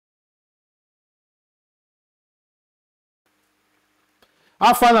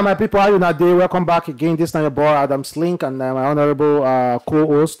How fun are my people? How are you not day? Welcome back again. This time your boy Adam Slink and my honorable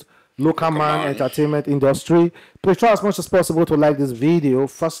co-host, Local Man Entertainment Industry. Please try as much as possible to like this video.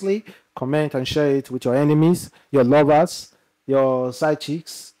 Firstly, comment and share it with your enemies, your lovers, your side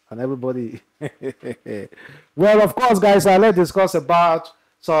chicks, and everybody. Well, of course, guys, let's discuss about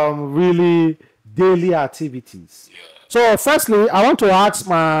some really daily activities. Yeah. So, firstly, I want to ask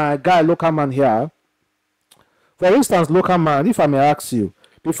my guy, Local Man here. For instance, Local Man, if I may ask you,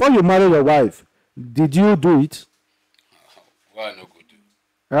 before you marry your wife, did you do it? Well, no good.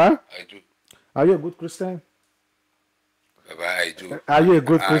 Huh? I do. Are you a good Christian? I do. Are you a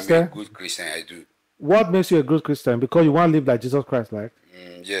good Christian? I'm a good Christian, I do. What makes you a good Christian? Because you want to live like Jesus Christ, like?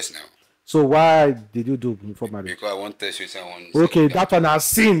 Yes, now. So why did you do before marriage? Because I want to test with someone. Okay, that one has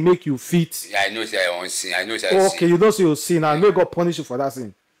sin make you fit. Yeah, I know that I want sin. I know that I sin. Okay, you know so you sin. I know God punish you for that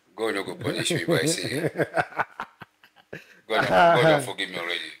sin. God no go punish me by sin. God don't forgive me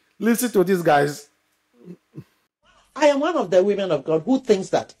already. Listen to these guys. I am one of the women of God who thinks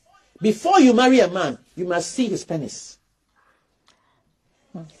that before you marry a man, you must see his penis.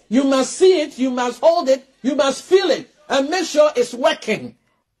 You must see it, you must hold it, you must feel it, and make sure it's working.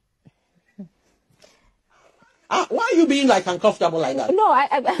 Why are you being like uncomfortable like that? No, I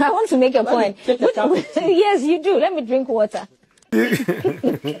want to make a point. Yes, you do. Let me drink water.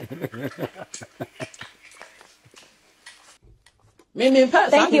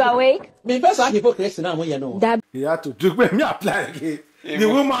 Thank you, awake. He had to drink. When me apply again, the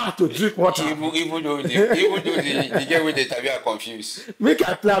woman had to drink water. Even though the girl with the tabia confused. Make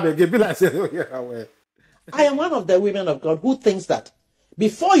a apply again. Be like, oh, yeah, I am one of the women of God who thinks that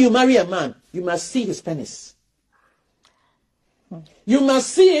before you marry a man, you must see his penis. You must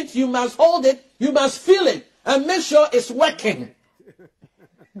see it, you must hold it, you must feel it, and make sure it's working.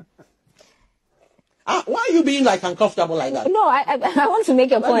 Why are you being like uncomfortable like that? No, I want to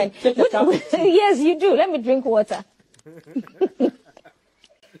make a point. Yes, you do. Let me drink water.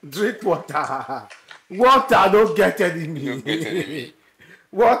 Drink water. Water don't get any me.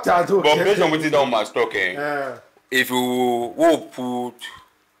 Water don't but get based on what you don't must talk, if you will put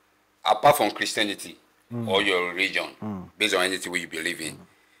apart from Christianity or your religion, based on anything you believe in,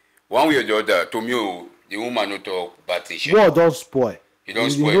 one way or the other, to me, the woman no talk bad things. God don't spoil. He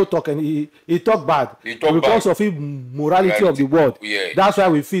don't spoil. He don't talk any. He talk bad. He talk because bad. of the morality of the world. Yeah. That's why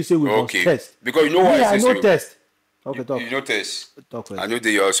we feel say we must test. Because you know why I know test. Okay, talk. You know test. Talk first. I know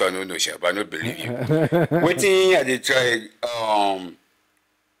they also know no shit, but I don't believe you. Waiting at the try.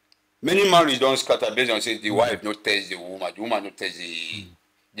 Many marriages don't scatter based on say the wife no test the woman no test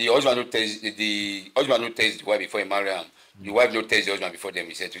the husband no test the husband no test the wife before he marry him. The wife no test the husband before them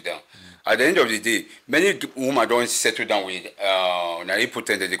he settle down. At the end of the day, many women don't settle down with now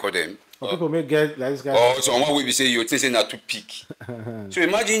impotent they call them. People may get like this guy. Or someone will be say you're thinking not to pick. So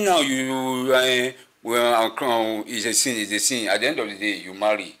imagine now you well is a sin, is a sin. At the end of the day, you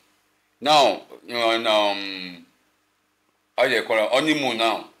marry. Now you know how do you call it? Honeymoon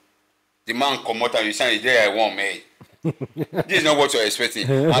now. The man come out and you say there I want me. This is not what you're expecting.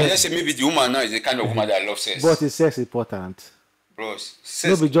 And let's say maybe the woman now is the kind of woman that loves sex. But is sex important? Bros,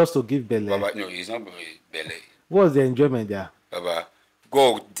 sex. No, be just to give belly. Baba, no, it's not belly. What's the enjoyment there? Baba,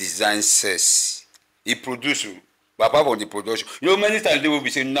 God designs sex. He produces. But apart from the production, you know, many times they will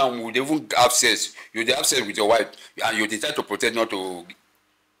be saying, now we even have sex. You have sex with your wife, and you decide to protect, not to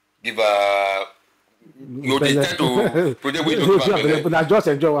give a. You decide to protect with your but I just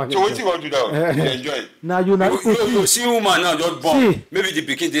enjoy one. So what you want to do now? You enjoy. Now you see woman now just born. See, maybe the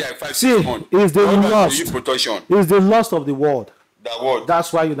beginning they like 5-6 months. It's the lust. Protection. It's the lust of the world. That word.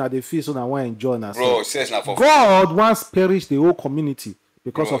 That's why you know they feel so now want to enjoy now. Bro, sex now for God once perished the whole community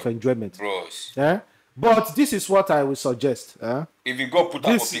because of enjoyment. Bros. Yeah. But this is what I will suggest. If you go put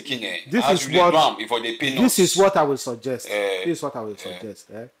up for bikini, this is what before they pay this is what I will suggest. This is what I will suggest.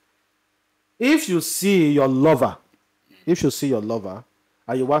 If you see your lover,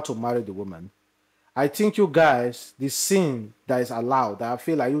 and you want to marry the woman, I think you guys, the sin that is allowed, that I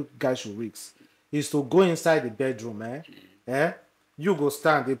feel like you guys should risk, is to go inside the bedroom, You go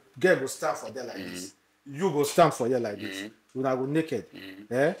stand, the girl go stand for there like this. You go stand for there like this. You go naked.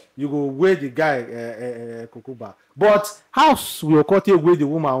 You go weigh the guy kukuba. But how will you weigh the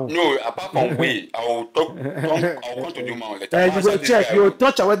woman? No, apart from weigh, I will talk. I will come to the woman later. You go check. You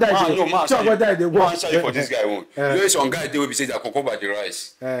touch whether they want. Sorry for this guy. You know, some guy they will be saying that kukuba the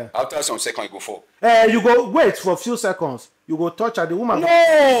rice. After some seconds, you go fall. You go wait for a few seconds. You go touch her, the woman.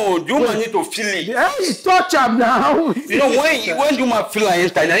 No, the woman need to feel it. You touch her now. You know, when the woman feel like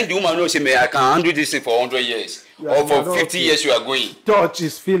inside, I think the woman knows, say, I can handle this thing for 100 years. Or for 50 years you are going. Touch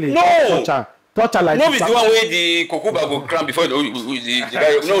is feeling. No. Touch her. Torture like no, it's the one where the Kokuba go cram before the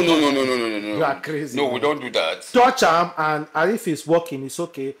guy. No. You are crazy. No, we don't do that. Torture him, and if it's working, it's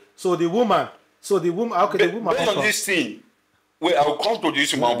okay. So the woman, okay, the woman. Based on this thing, wait, I'll come to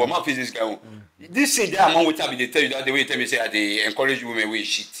this woman, but my face this guy. This thing that among with they tell you that the way you tell me say they encourage women with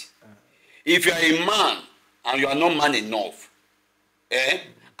shit. If you are a man and you are not man enough,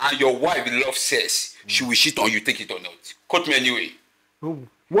 and your wife loves sex, she will shit on you, take it or not. Cut me anyway.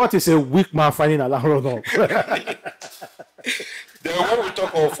 What is a weak man finding around? Then when we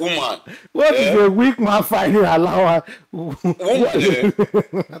talk of woman, what is a weak man finding allowance? Woman,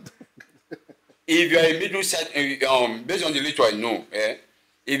 if you are a middle size, based on the little I know,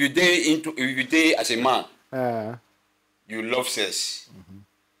 if you date as a man, you love sex.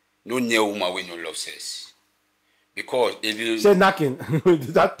 No near woman when you love sex, because if you say knocking,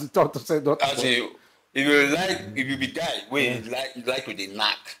 that talk to say not. As a, if you be guy when you like to the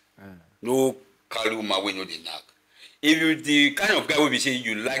knock, no carry woman when you the knock. If you the kind of guy will be saying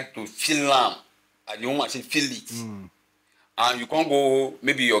you like to feel and the woman say feel it, and you can't go,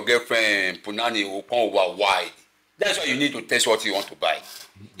 maybe your girlfriend Punani will come over wide. That's why you need to test what you want to buy.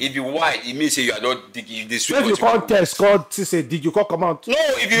 If you wide, it means say you are not digging the sweet. If you can't test, God say did you come out? No,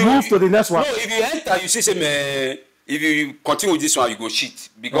 if you move to the next one. No, if you enter, you see say man. If you continue with this one, you go shit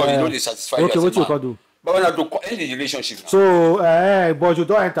because you know they satisfy you. Okay, what you can do? But when I do end the relationship now. So, but you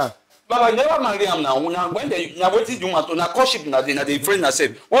don't enter. But I never marry him now. When they now what is doing? Now courtship now they friend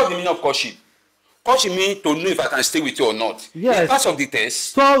themselves. What's the meaning of courtship? Courtship means to know if I can stay with you or not. Yes. It's part of the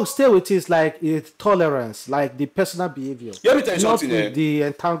test. So stay with it is like it's tolerance, like the personal behavior. Let me tell you something. Not with the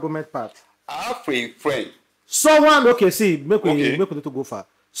entanglement part. I have a friend. Someone make we to go far.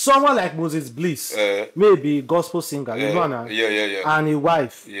 Someone like Moses Bliss, maybe gospel singer, you know now. Yeah. And a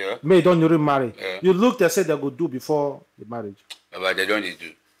wife, may don't really marry. You look, they say they go do before the marriage. But they don't need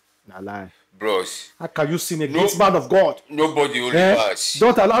to. Nah, lie. Bros. How can you sin against man of God? Nobody will pass.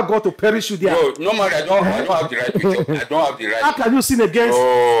 Don't allow God to perish you there. Bro, normally I don't have the right picture. I don't have the right. How can you sin against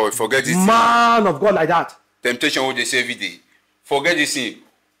forget this man of God like that? Temptation what they say every day. Forget this thing.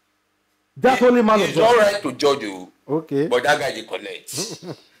 That only man of God. It's all right to judge you. Okay. But that guy they collect.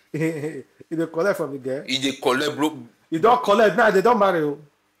 He dey collect from the girl. He dey collect, bro. He don't collect now. They don't marry you.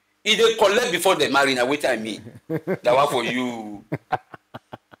 He dey collect before they marry. Now wait I mean. That one for you.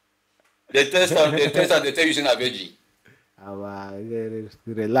 They test out. They tell you you're not virgin.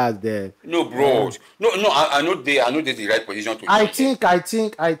 Relax there. No, bro. No. I know they the right position to. I think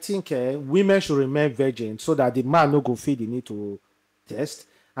women should remain virgin so that the man no go feel the need to test.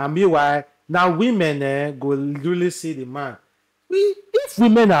 And meanwhile, now women go really see the man. If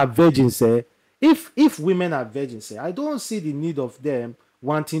women are virgins, if women are virgins, I don't see the need of them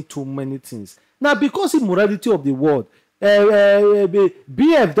wanting too many things. Now, because the morality of the world,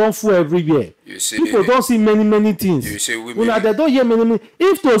 BF don't fool everywhere. People don't see many things. You say women. They don't hear many.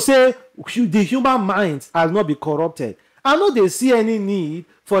 If to say the human mind has not been corrupted, I know they see any need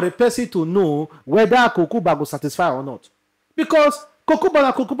for a person to know whether Kokuba will satisfy or not. Because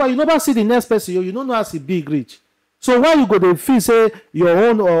Kokuba, you never see the next person. You don't know as a big rich. So why you go to feel say your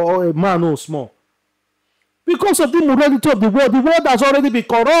own or a man or small? Because of the morality of the world has already been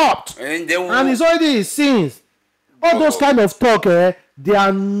corrupt. And it's already in sins. All those kind of talk, they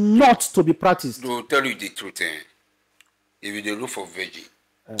are not to be practiced. To tell you the truth, if you look for virgin,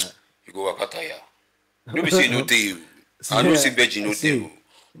 you go wakataya. No be say no day. I don't see virgin no day.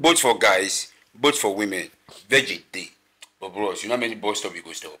 Both for guys, both for women, virgin day. But bros, you know how many bus stop you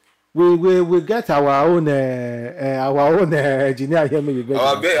go stop? We get our own engineer here. Maybe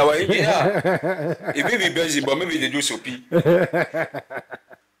our engineer. It may be busy, but maybe they do soapy.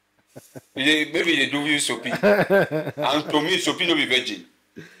 Maybe they do use soapy. And to me, soapy no be virgin.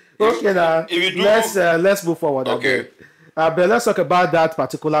 Okay, now let's move forward. Okay. But let's talk about that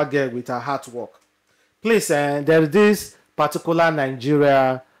particular girl with her artwork. Please, there is this particular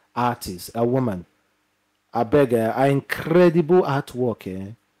Nigeria artist, a woman. I beg her, incredible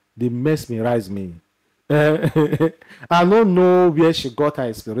artwork. They mesmerize me. I don't know where she got her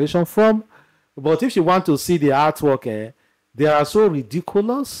inspiration from, but if you want to see the artwork, they are so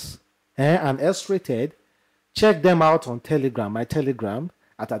ridiculous and X-rated. Check them out on Telegram, my Telegram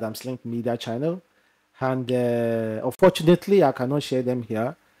at adamslinkmedia channel. And unfortunately, I cannot share them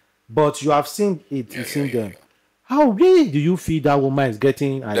here, but you have seen it. You've seen them. How really do you feel that woman is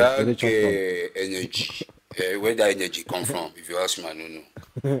getting her inspiration from? Energy. Where that energy come from? If you ask me, I don't know.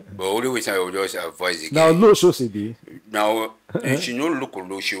 But only way I will just advise again. Now, low show CD. Now, she no look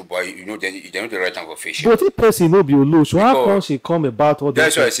low show, but you know they don't the right time for facial. But the person no be low. So how come she come about all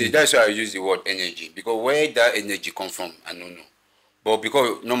that's why I say. That's why I use the word energy, because where that energy come from, I don't know. But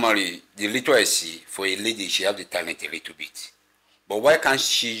because normally the little I see for a lady, she have the talent a little bit. But why can't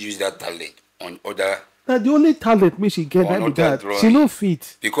she use that talent on other? Now the only talent me she get that be that she no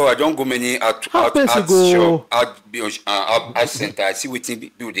fit. Because I don't go many art shop, art center. I see wetin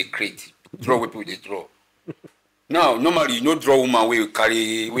people they create, draw with people they draw. Now normally you no draw woman where you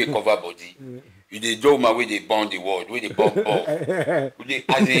carry where you cover body. You dey draw woman where they burn the world, where they burn ball.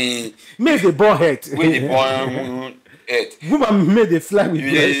 As in make the ball head. Where they burn head. Woman made the fly with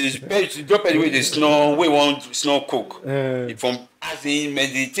breast. You drop it where they snore, where want snore cook. From as in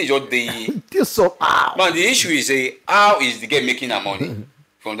meditate just the so man, the issue is how is the girl making her money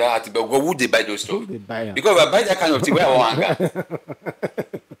from that article? But would they buy those stuff? Because if I buy that kind of thing, where I want anger.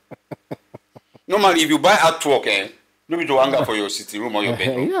 Normally, if you buy artwork, maybe to hang for your sitting room or your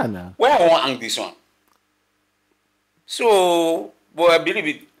bedroom. Yeah, nah. Where I want hang this one. So, but I believe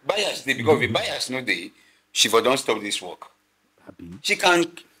it bias day because if bias no day, she for don't stop this work. She can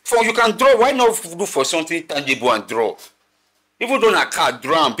you can draw. Why not look for something tangible and draw? Even though a car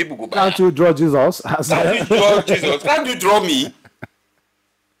draw and people go buy. Can't you draw Jesus? Can't you draw Jesus? Can't you draw me?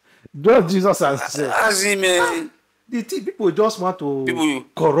 Draw Jesus as in man. The people just want to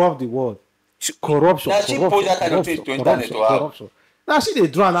corrupt the world. Corruption. Now she post that kind of thing to internet to corruption. Now she they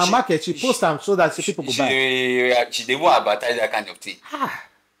draw and market. She post them so that people go buy. She they won't advertise that kind of thing.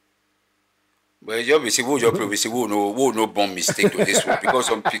 But it's just say, we no born mistake to this one because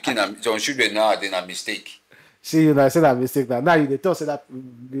some picking and some children now they a mistake. See, you know, I said that mistake now. Now you talk say that.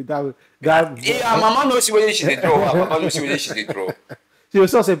 Yeah, mama knows whether she did draw. Papa knows whether she did draw. She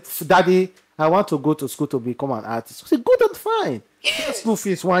also say, Daddy, I want to go to school to become an artist. I say, good and fine. Yeah. School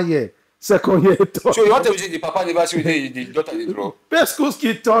fees 1 year. Second year. So you want to say the papa never see the daughter did draw? Pay school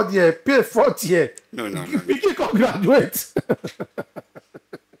ski 3rd year. Pay 4th year. No. We can graduate.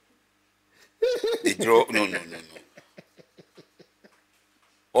 They draw. No.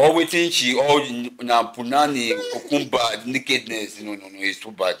 All waiting she all na punani okumba nakedness. No. It's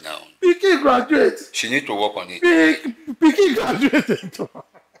too bad now. We can graduate. She need to work on it. We can graduate.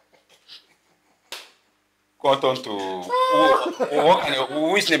 Got on to what kind of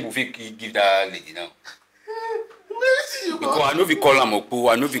which name will give that lady now? Because I know we call him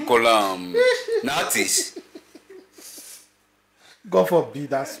Opu, I know we call him Natis. God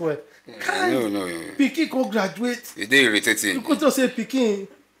forbid, I swear. No. Pikin go graduate. It's irritating. You could just say Pikin,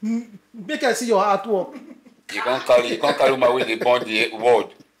 make I see your artwork. You can't carry my way they burn the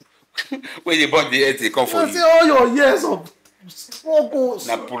world. When they burn the earth, they come for you. Say all your years of struggles.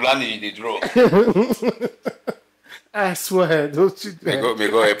 Na Pulani they draw. I swear, those children. May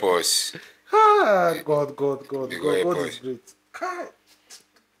God help us. God. May God help God is great.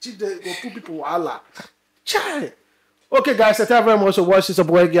 Children go put people wahala. Child. Okay, guys, thank you very much for watching. It's your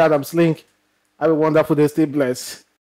boy Adam's Link. Have a wonderful day. Stay blessed.